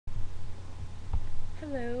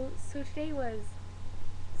Hello. So today was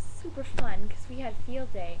super fun because we had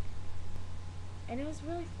field day, and it was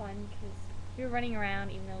really fun because we were running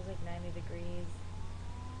around even though it was like 90 degrees.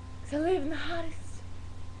 Because I live in the hottest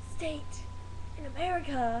state in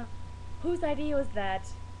America. Whose idea was that?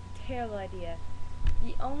 Terrible idea.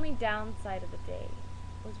 The only downside of the day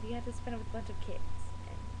was we had to spend it with a bunch of kids,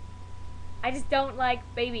 and I just don't like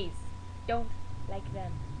babies. Don't like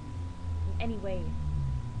them in any way.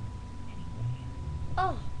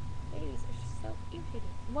 Oh, babies are just so irritating.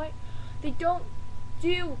 What? They don't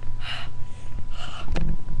do.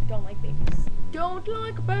 Don't like babies. Don't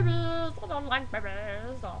like babies. I don't like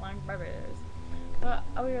babies. Don't like babies. Well,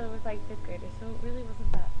 we were with like 5th graders, so it really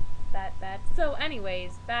wasn't that bad. So,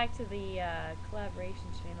 anyways, back to the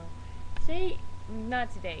collaboration channel. Today, not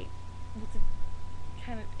today. It's a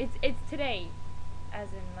kind of it's today,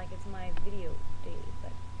 as in like it's my video day,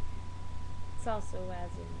 but it's also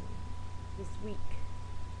as in this week.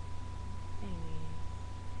 Anyways,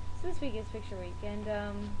 so this week is picture week, and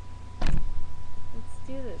let's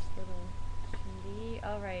do this little shindy.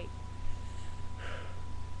 Alright.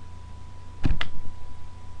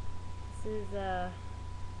 This is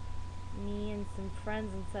me and some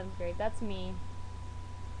friends in 7th grade. That's me.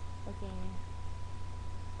 Looking.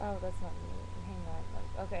 Oh, that's not me. Hang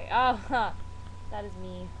on. Okay. Oh, huh. That is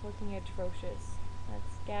me looking atrocious.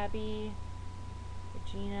 That's Gabby,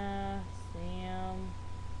 Regina, Sam,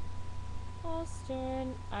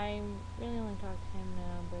 Austin. I'm really only talking to him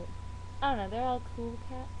now, but I don't know. They're all cool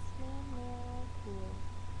cats, man. They're all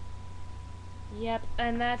cool. Yep,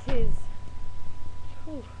 and that is.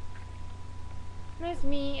 Whew. There's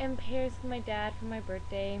me in Paris with my dad for my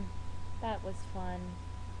birthday. That was fun.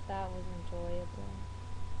 That was enjoyable.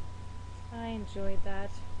 I enjoyed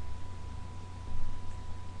that.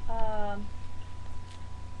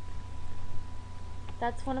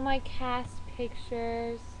 That's one of my cast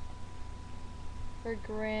pictures for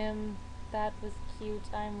Grimm. That was cute.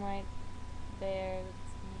 I'm right there.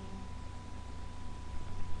 That's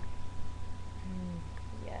me.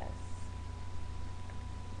 Yes.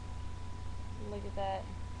 Look at that.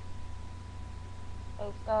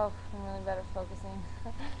 Oh, I'm really bad at focusing.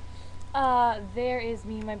 There is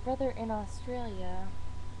me, my brother in Australia,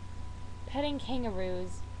 petting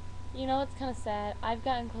kangaroos. You know, it's kind of sad. I've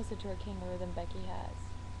gotten closer to a kangaroo than Becky has,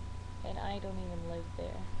 and I don't even live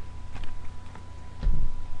there.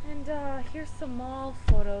 And here's some mall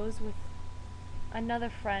photos with another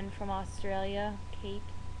friend from Australia, Kate.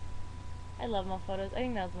 I love mall photos. I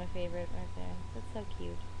think that was my favorite right there. That's so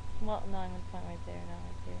cute. Well, no, I'm gonna point right there, not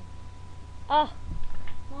right there. Oh!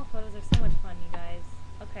 Mall photos are so much fun, you guys.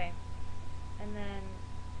 Okay. And then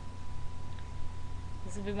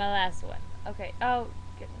this will be my last one. Okay. Oh,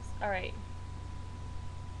 goodness. Alright.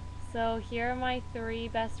 So here are my 3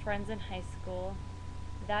 best friends in high school.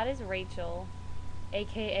 That is Rachel,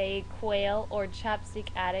 aka Quail or Chapstick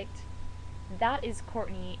Addict. That is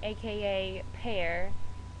Courtney, aka Pear.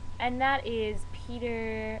 And that is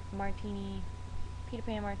Peter Martini. Peter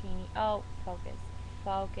Pan Martini. Oh, focus.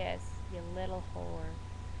 Focus, you little whore.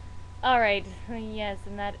 Alright, yes,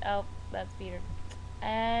 and that, oh, that's Peter.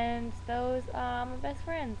 And those are my best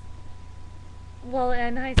friends. Well,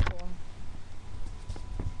 in high school.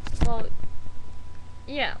 Well,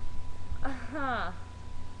 yeah.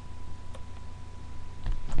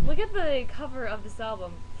 Look at the cover of this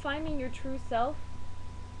album. Finding Your True Self.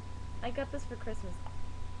 I got this for Christmas.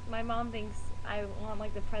 My mom thinks I want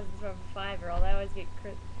like the presents from a 5-year-old. I always get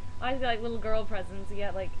like little girl presents. You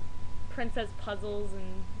get like princess puzzles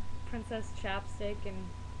and princess chapstick, and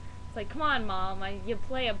it's like, come on, Mom, you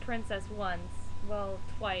play a princess once. Well,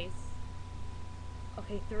 twice.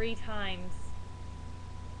 Okay, 3 times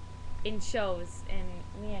in shows, and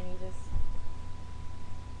man, you just,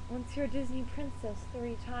 once you're a Disney princess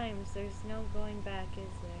 3 times, there's no going back,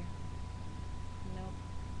 is there? Nope.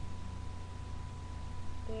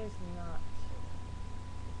 There's not.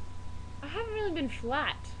 I haven't really been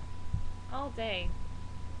flat all day.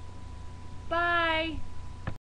 Bye!